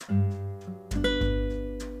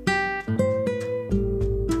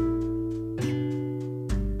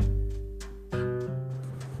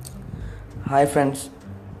Hi friends,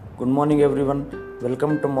 good morning everyone.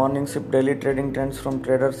 Welcome to Morning Sip Daily Trading Trends from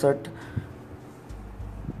TraderSet.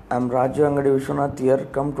 I'm Raju Angadi Vishwanath here.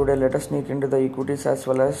 Come today, let us sneak into the equities as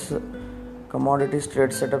well as commodities trade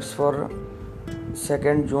setups for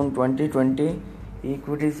 2nd June 2020.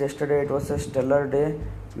 Equities yesterday, it was a stellar day.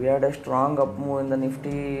 We had a strong up move in the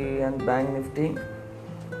Nifty and Bank Nifty.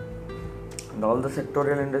 And all the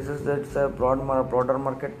sectorial indices, that's a broader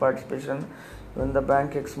market participation. When the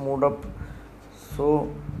Bank X moved up,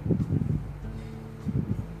 so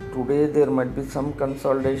today there might be some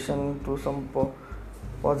consolidation to some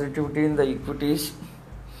positivity in the equities.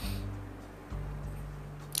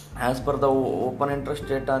 As per the open interest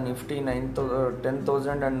data, Nifty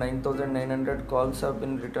 10,000 and 9,900 calls have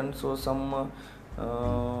been written, so some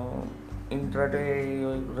intraday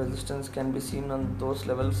resistance can be seen on those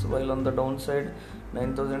levels, while on the downside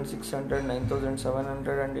 9,600,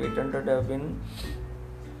 9,700 and 800 have been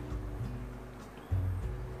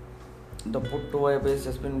the put to buy base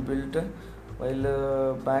has been built,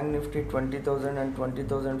 while Bank Nifty 20,000 and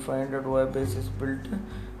 20,500 buy base is built,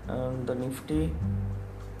 and the Nifty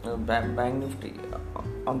Bank Nifty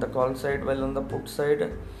on the call side, while on the put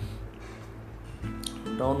side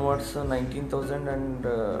downwards 19,000 and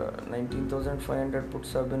 19,500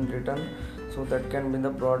 puts have been written, so that can be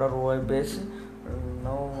the broader OI base.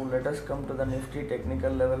 Now let us come to the Nifty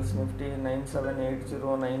technical levels. Nifty 9780,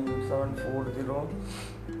 9740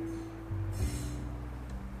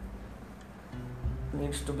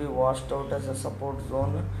 needs to be washed out as a support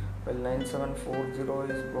zone, while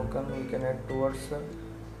 9740 is broken, we can head towards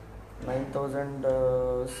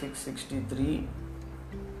 9,663,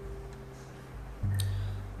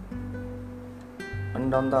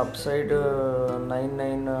 and on the upside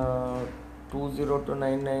 9920 to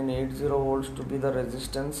 9980 holds to be the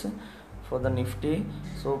resistance for the Nifty.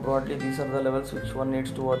 So broadly these are the levels which one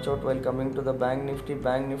needs to watch out. While coming to the Bank Nifty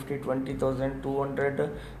 20,200,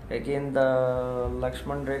 again the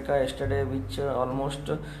Lakshman Rekha yesterday, which almost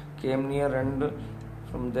came near, and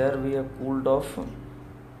from there we have cooled off.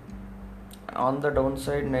 On the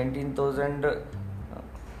downside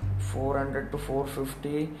 19,400 to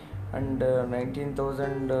 450 and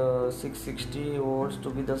 19,660 holds to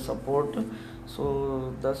be the support,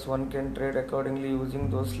 so thus one can trade accordingly using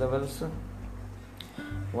those levels.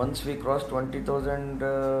 Once we cross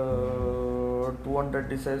 20,200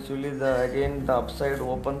 decisively, again the upside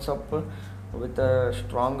opens up with a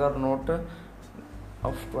stronger note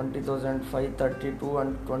of 20,532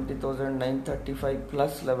 and 20,935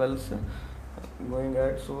 plus levels going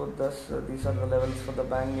ahead. So thus these are the levels for the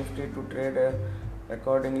Bank Nifty to trade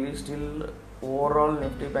accordingly. Still overall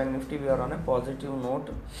Nifty, Bank Nifty, we are on a positive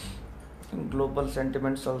note. Global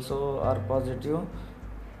sentiments also are positive,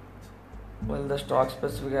 while the stock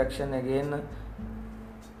specific action, again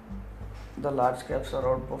the large caps are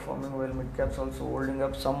outperforming, while mid caps also holding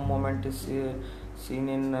up. Some moment is seen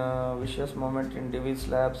in vicious moment in Divis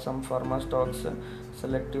Labs, some pharma stocks,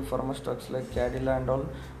 selective pharma stocks like Cadila and all.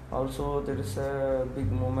 Also there is a big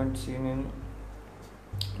movement seen in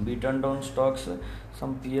beaten down stocks,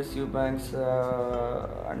 some PSU banks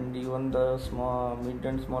and even the mid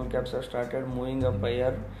and small caps have started moving up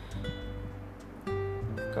higher,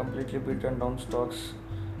 completely beaten down stocks.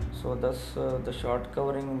 So thus the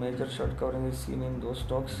major short covering is seen in those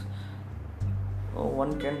stocks.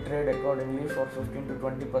 One can trade accordingly for 15 to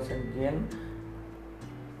 20% gain,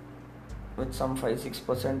 with some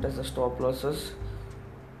 5-6% as a stop losses.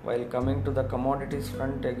 While coming to the commodities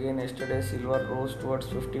front, again yesterday silver rose towards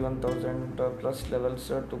 51,000 plus levels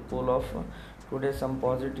to cool off. Today some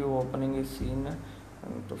positive opening is seen,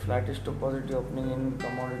 to flattish to positive opening in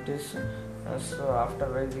commodities, as after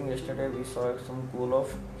rising yesterday we saw some cool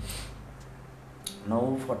off.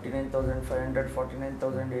 Now 49,500,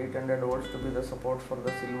 49,800 holds to be the support for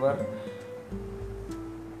the silver.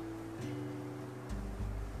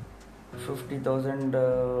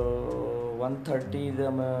 50,130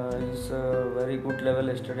 is a very good level.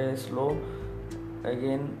 Yesterday is low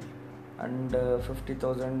again, and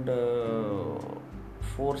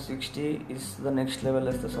 50,460 is the next level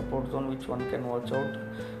as the support zone, which one can watch out.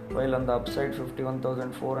 While on the upside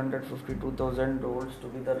 51,400, 52,000 holds to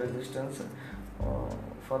be the resistance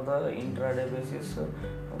for the intraday basis.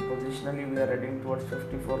 Positionally we are heading towards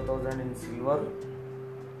 54,000 in silver.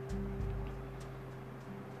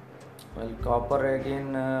 Well, copper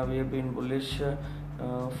again we have been bullish,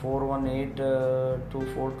 418 to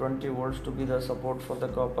 420 volts to be the support for the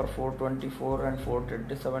copper, 424 and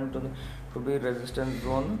 427 to be resistance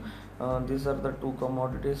zone. These are the two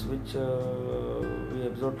commodities which we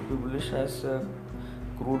observe to be bullish, as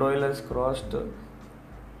crude oil has crossed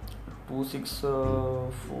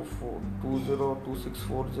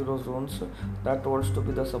 2640 zones, that holds to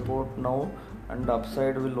be the support now, and the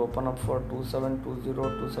upside will open up for 2720,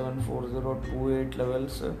 2740, 28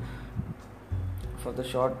 levels for the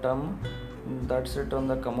short term. That's it on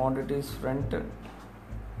the commodities front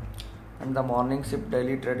and the morning sip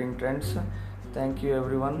daily trading trends. Thank you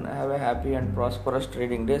everyone. Have a happy and prosperous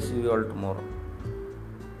trading day. See you all tomorrow.